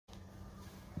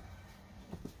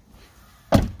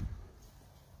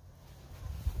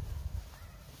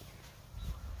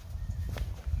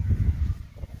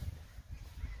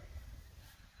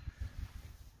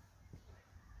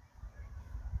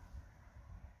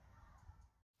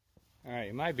Alright,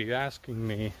 you might be asking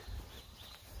me,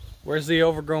 where's the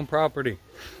overgrown property?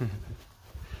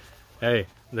 Hey,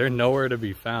 they're nowhere to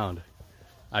be found.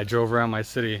 I drove around my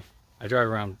city. I drive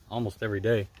around almost every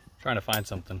day trying to find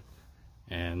something.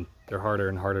 And they're harder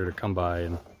and harder to come by,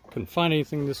 and couldn't find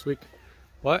anything this week.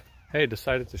 But, hey,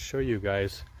 decided to show you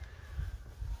guys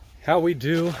how we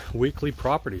do weekly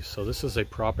properties. So this is a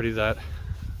property that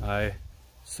I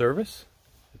service.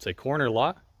 It's a corner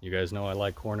lot. You guys know I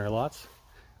like corner lots.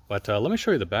 But let me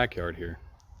show you the backyard here.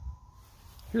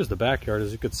 Here's the backyard.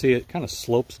 As you can see, it kind of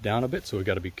slopes down a bit, so we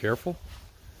got to be careful.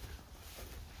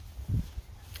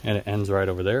 And it ends right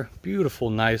over there. Beautiful,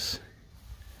 nice.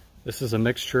 This is a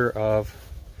mixture of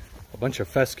a bunch of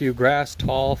fescue grass,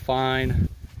 tall, fine,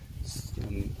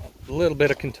 a little bit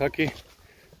of Kentucky.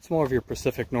 It's more of your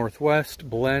Pacific Northwest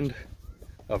blend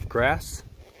of grass.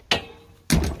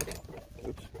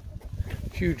 Oops. A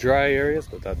few dry areas,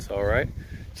 but that's all right.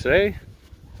 Today,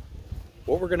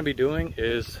 what we're going to be doing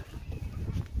is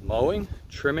mowing,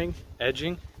 trimming,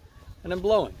 edging, and then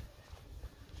blowing.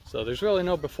 So there's really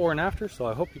no before and after, so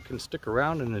I hope you can stick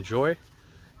around and enjoy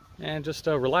and just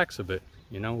relax a bit.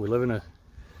 You know, we live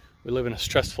in a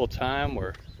stressful time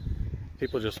where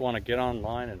people just want to get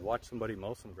online and watch somebody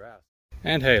mow some grass.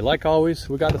 And hey, like always,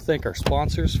 we got to thank our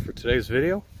sponsors for today's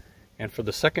video. And for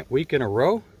the second week in a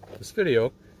row, this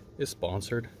video is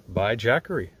sponsored by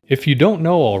Jackery. If you don't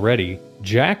know already,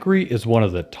 Jackery is one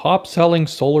of the top-selling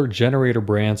solar generator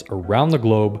brands around the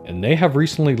globe, and they have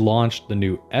recently launched the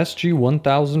new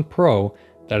SG1000 Pro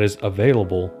that is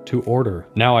available to order.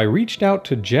 Now, I reached out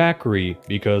to Jackery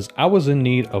because I was in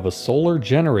need of a solar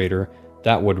generator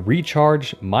that would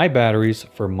recharge my batteries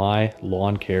for my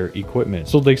lawn care equipment.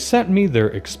 So they sent me their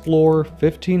Explorer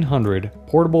 1500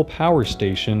 portable power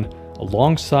station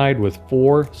alongside with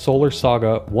 4 Solar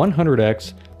Saga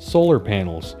 100X solar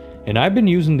panels. And I've been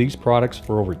using these products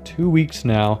for over 2 weeks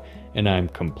now, and I'm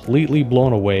completely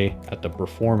blown away at the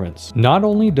performance. Not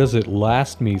only does it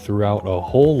last me throughout a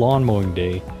whole lawn mowing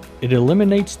day, it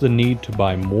eliminates the need to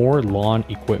buy more lawn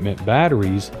equipment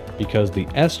batteries because the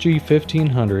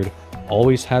SG1500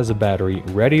 always has a battery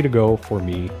ready to go for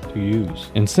me to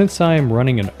use. And since I am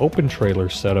running an open trailer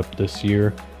setup this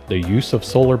year, the use of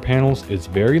solar panels is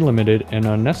very limited and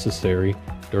unnecessary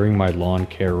during my lawn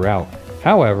care route.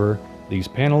 However, these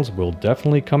panels will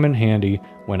definitely come in handy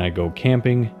when I go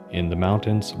camping in the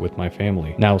mountains with my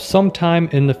family. Now, sometime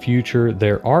in the future,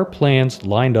 there are plans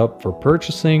lined up for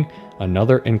purchasing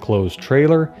another enclosed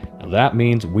trailer. Now, that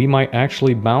means we might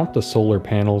actually mount the solar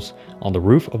panels on the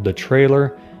roof of the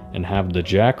trailer and have the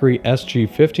Jackery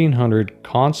SG1500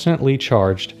 constantly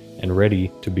charged and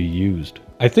ready to be used.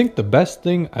 I think the best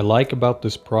thing I like about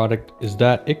this product is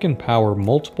that it can power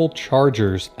multiple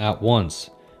chargers at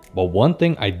once. But one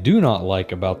thing I do not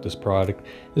like about this product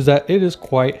is that it is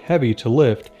quite heavy to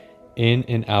lift in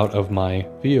and out of my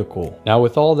vehicle. Now,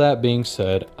 with all that being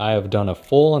said, I have done a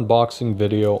full unboxing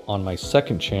video on my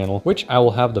second channel, which I will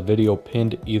have the video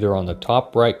pinned either on the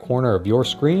top right corner of your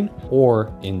screen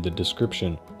or in the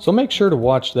description. So make sure to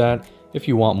watch that if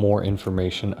you want more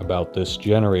information about this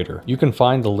generator. You can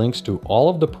find the links to all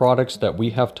of the products that we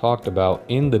have talked about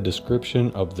in the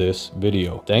description of this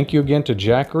video. Thank you again to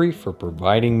Jackery for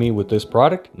providing me with this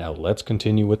product. Now let's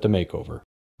continue with the makeover.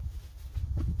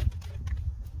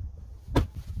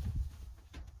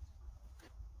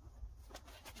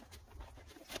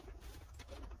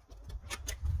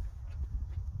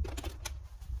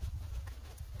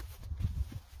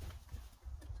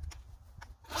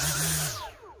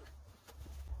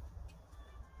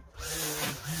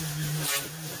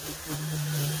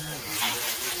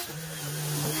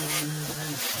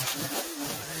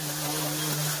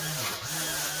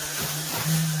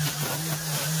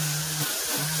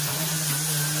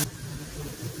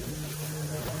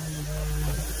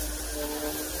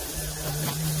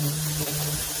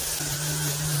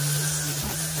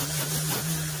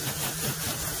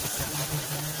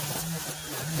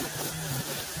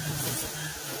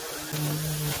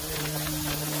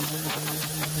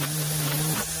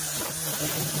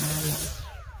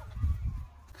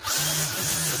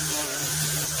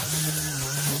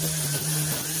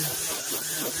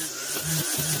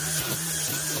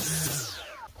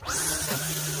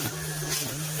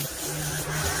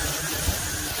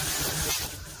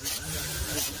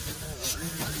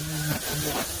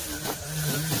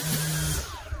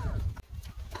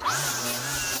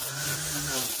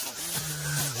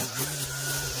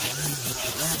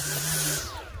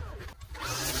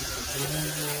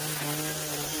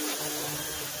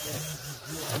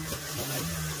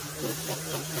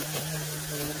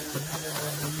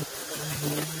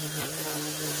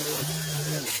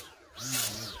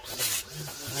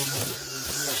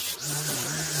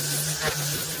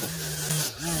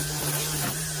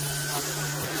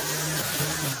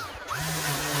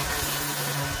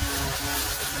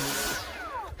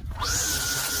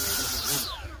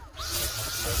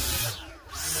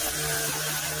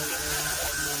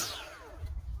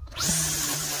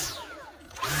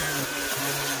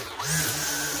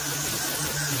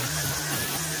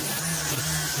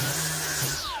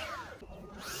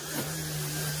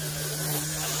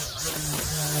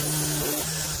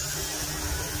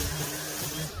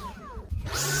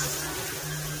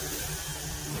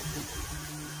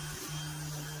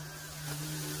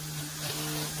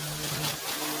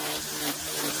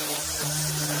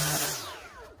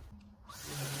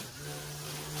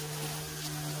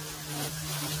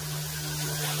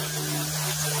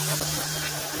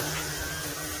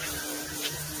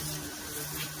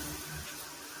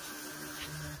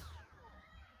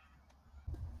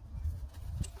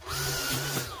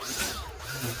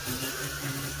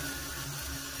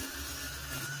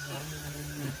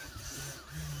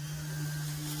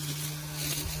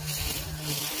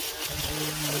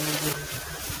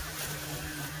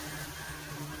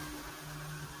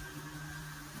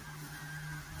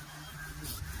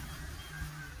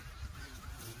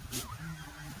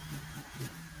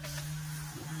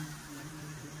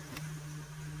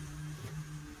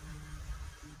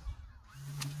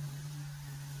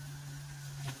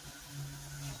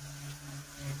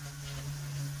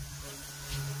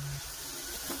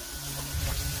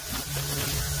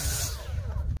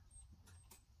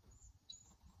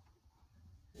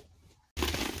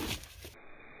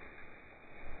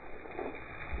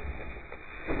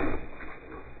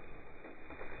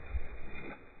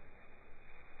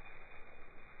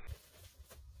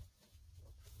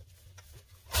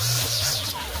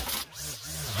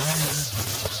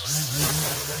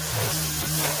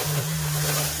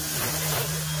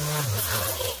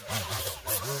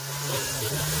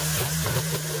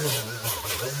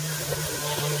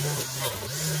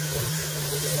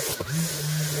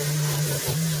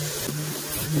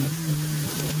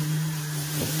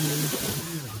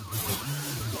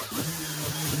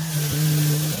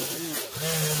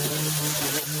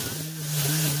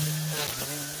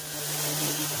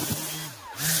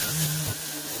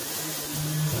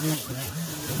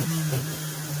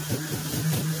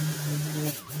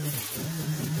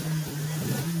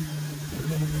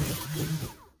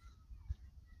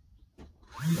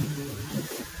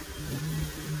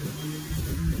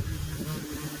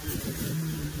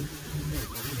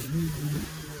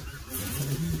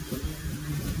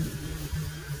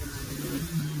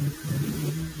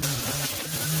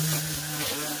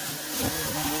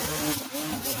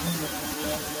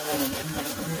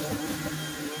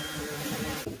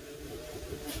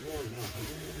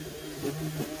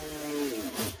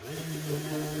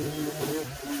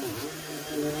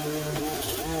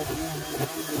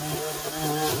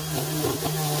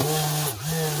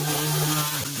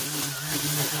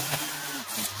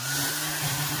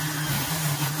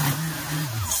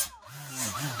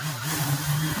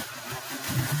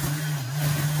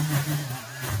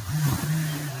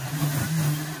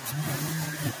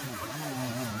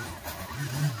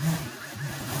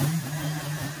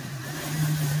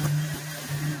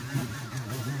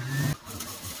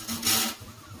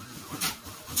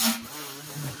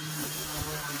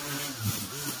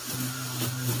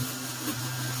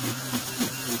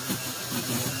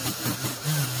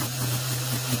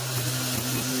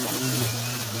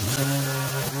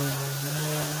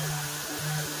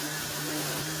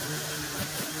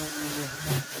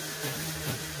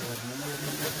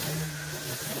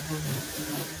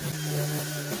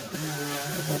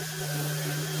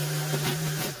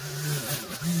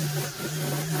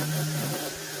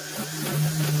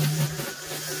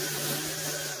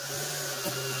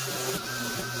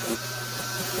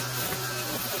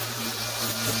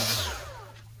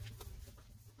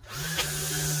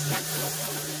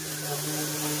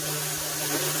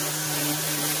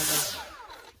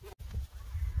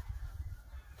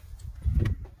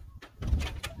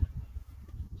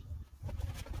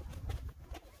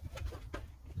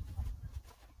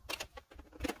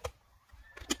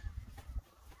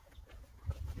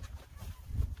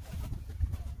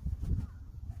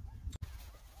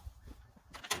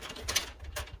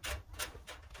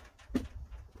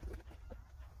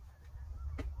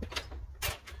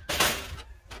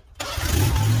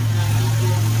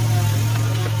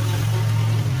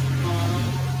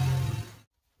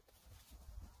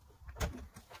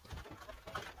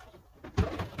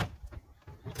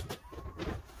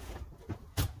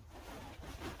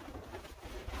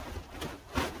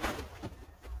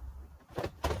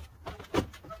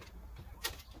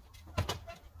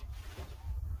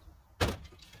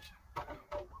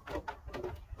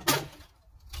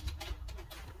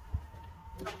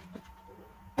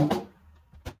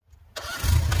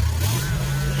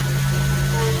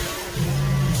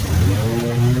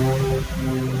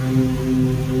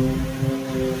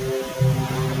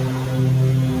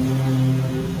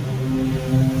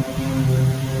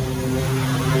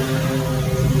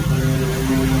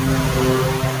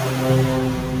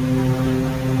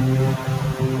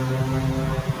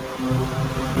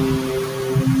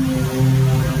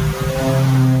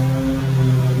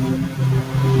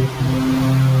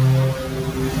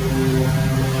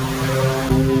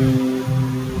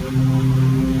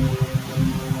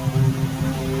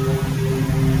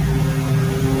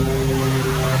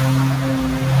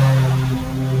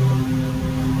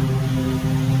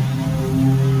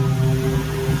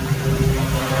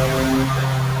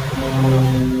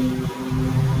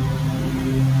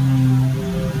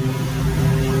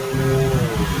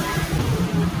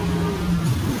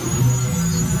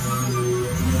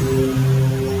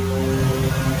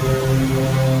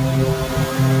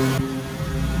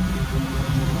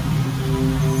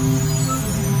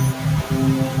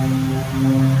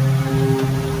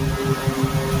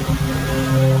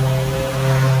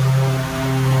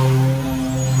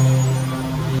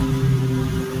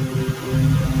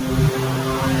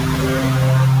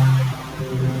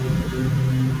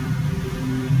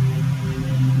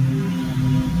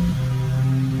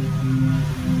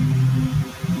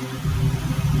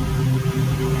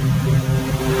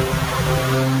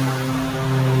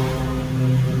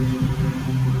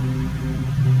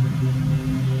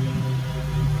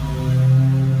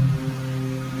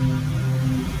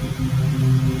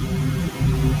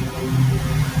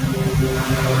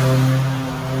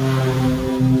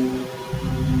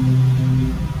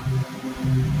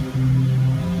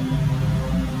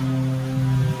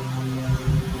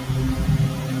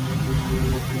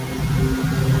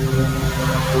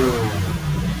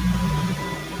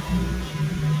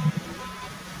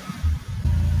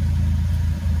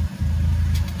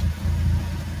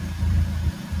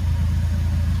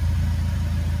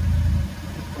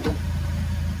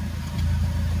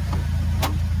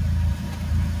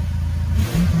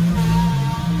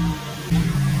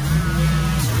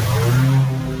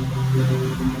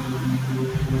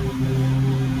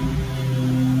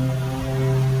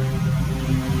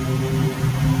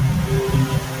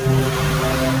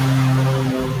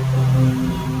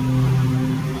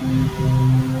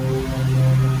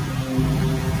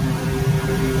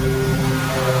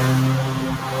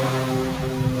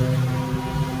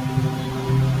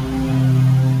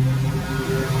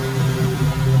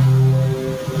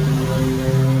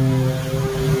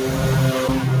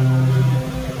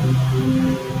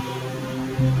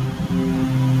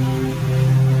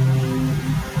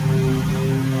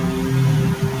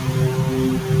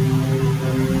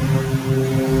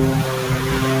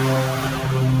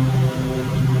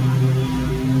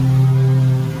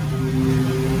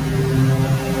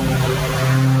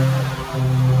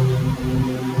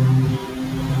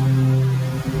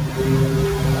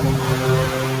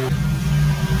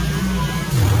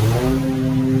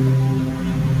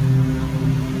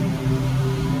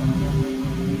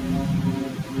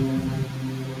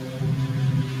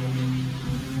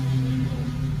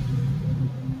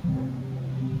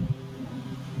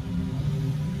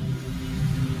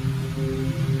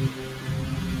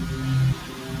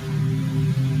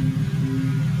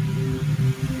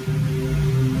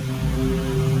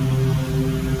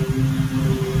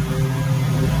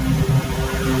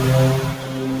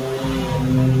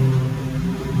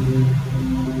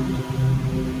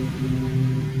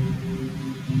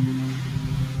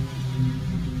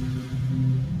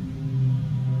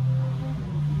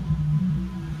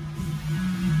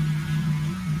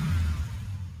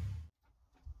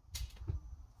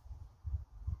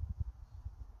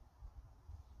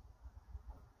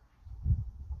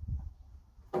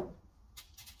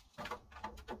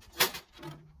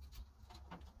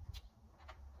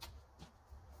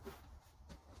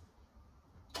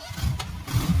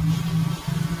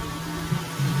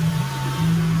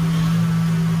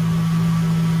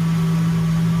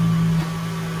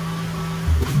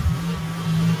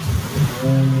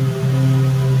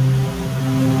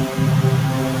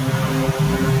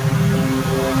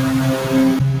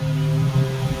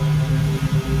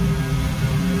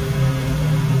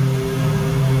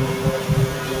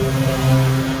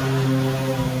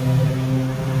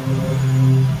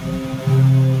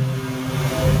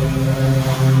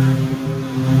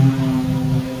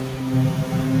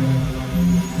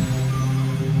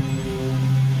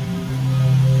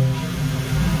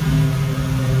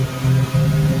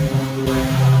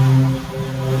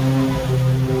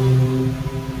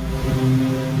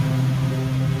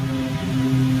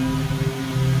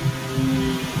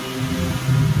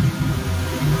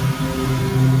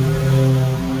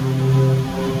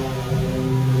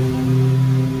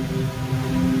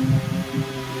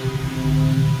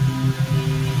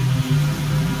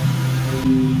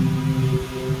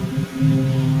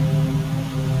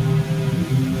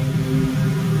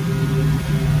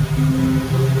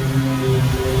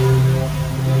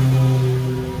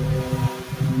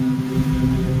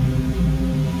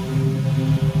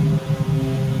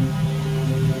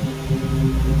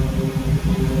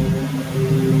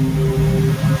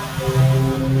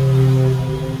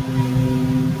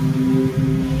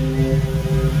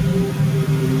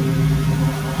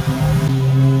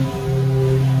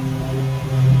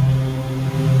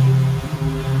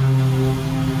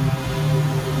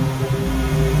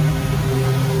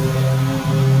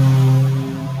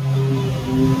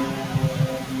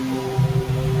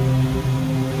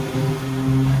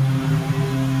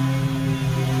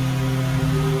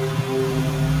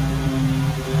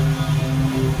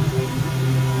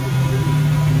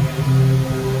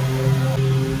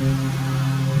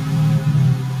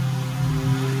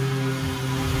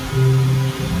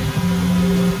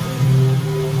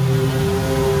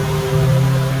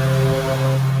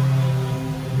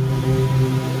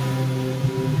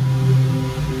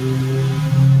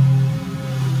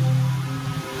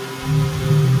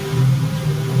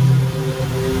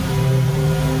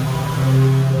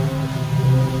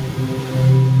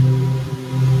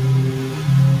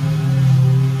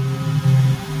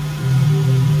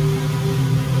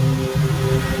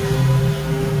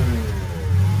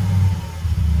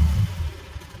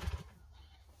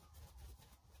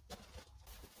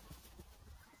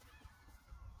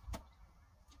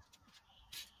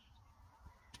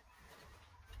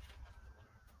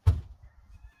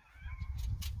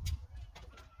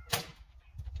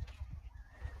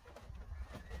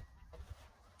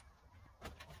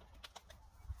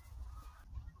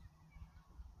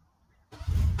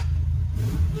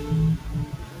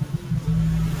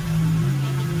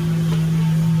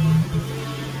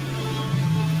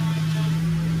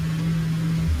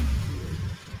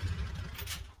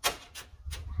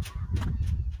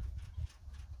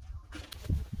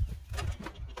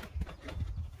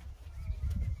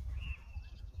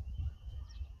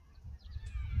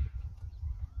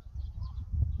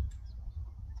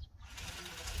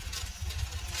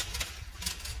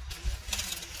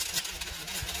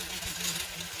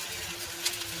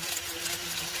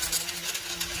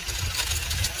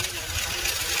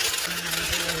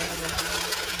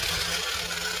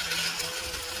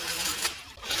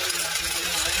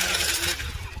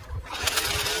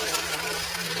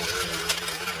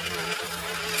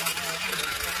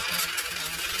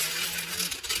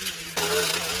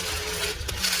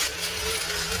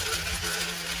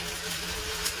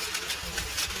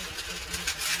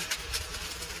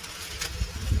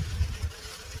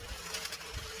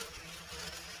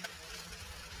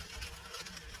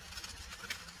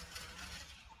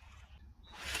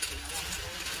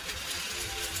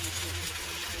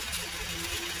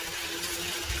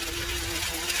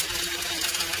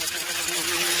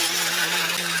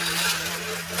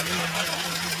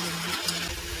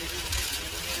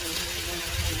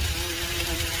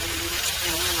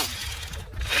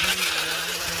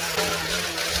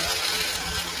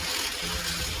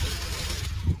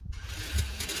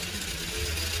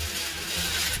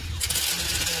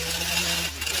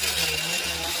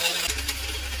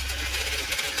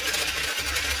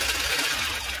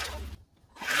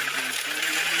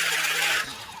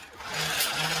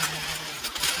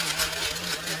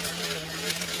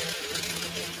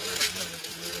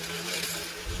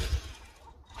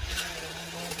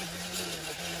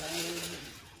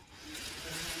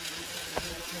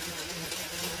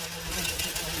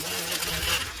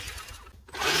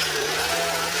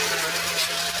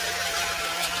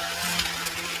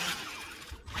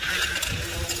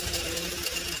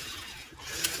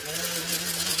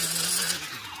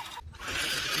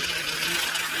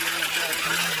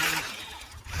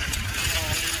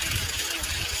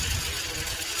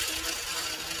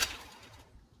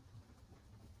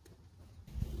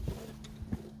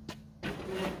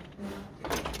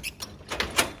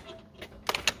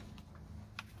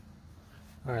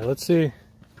 right, let's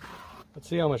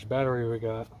see how much battery we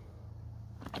got.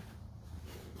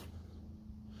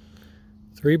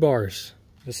 3 bars.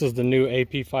 This is the new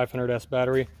AP500S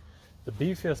battery, the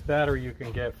beefiest battery you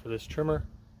can get for this trimmer.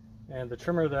 And the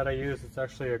trimmer that I use, it's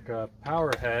actually a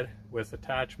power head with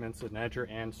attachments, an edger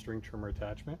and string trimmer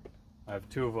attachment. I have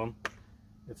 2 of them.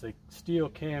 It's a steel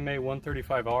KMA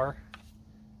 135R,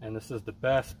 and this is the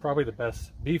best, probably the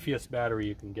best, beefiest battery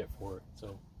you can get for it.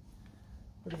 So,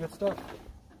 pretty good stuff.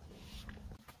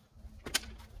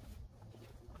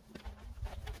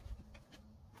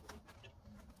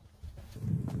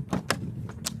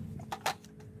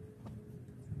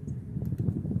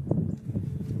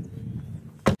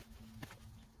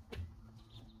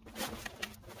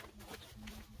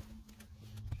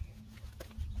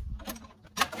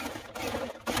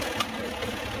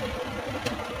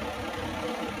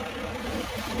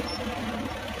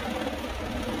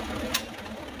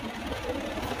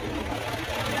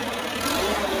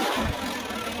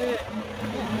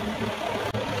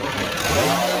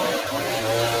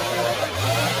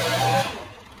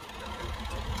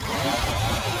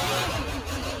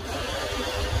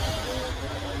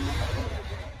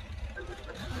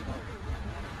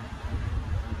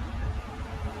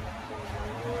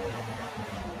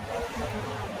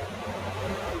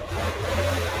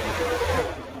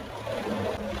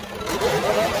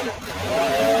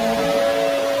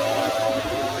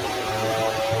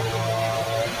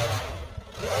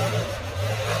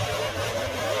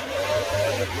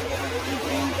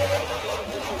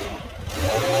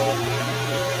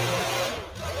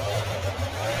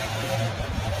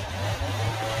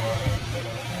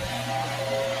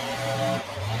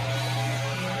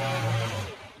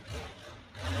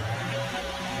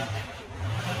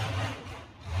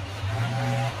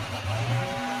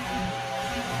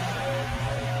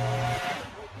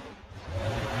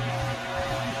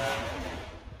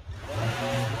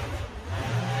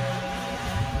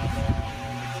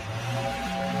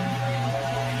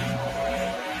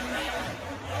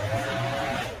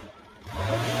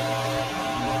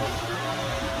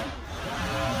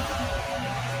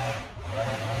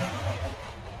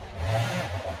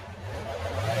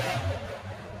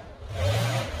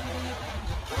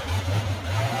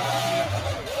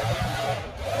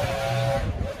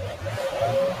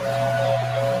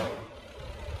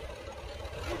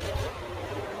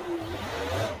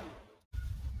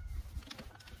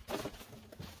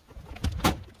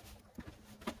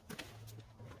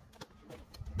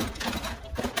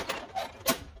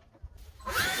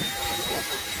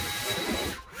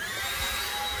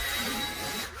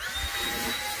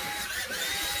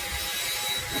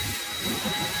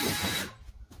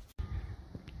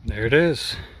 There it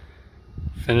is,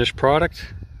 finished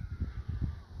product.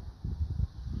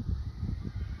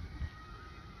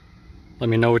 Let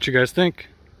me know what you guys think.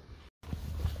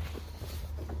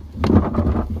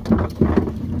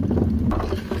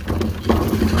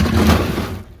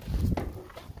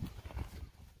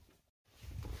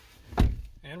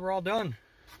 And we're all done.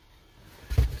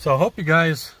 So I hope you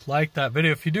guys liked that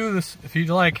video. If you do this, if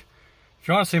you want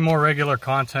to see more regular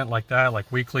content like that,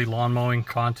 like weekly lawn mowing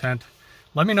content,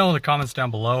 let me know in the comments down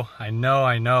below. I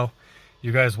know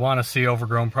you guys want to see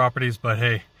overgrown properties, but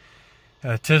hey,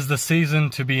 'tis the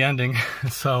season to be ending.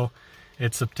 So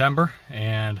it's September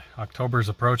and October's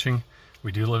approaching.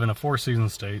 We do live in a 4-season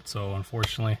state, so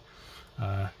unfortunately,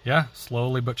 yeah,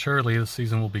 slowly but surely the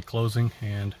season will be closing,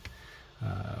 and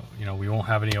you know, we won't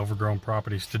have any overgrown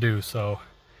properties to do. So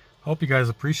hope you guys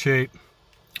appreciate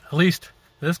at least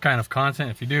this kind of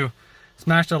content. If you do,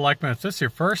 smash that like button. If this is your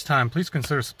first time, please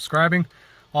consider subscribing.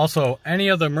 Also, any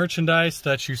of the merchandise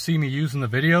that you see me use in the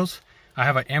videos, I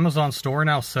have an Amazon store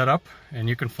now set up, and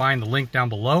you can find the link down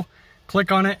below.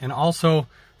 Click on it, and also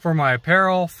for my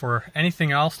apparel, for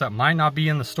anything else that might not be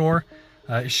in the store,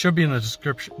 it should be in the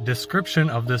description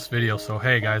of this video. So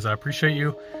hey guys, I appreciate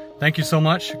you. Thank you so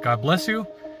much. God bless you.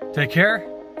 Take care,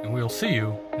 and we'll see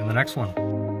you in the next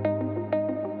one.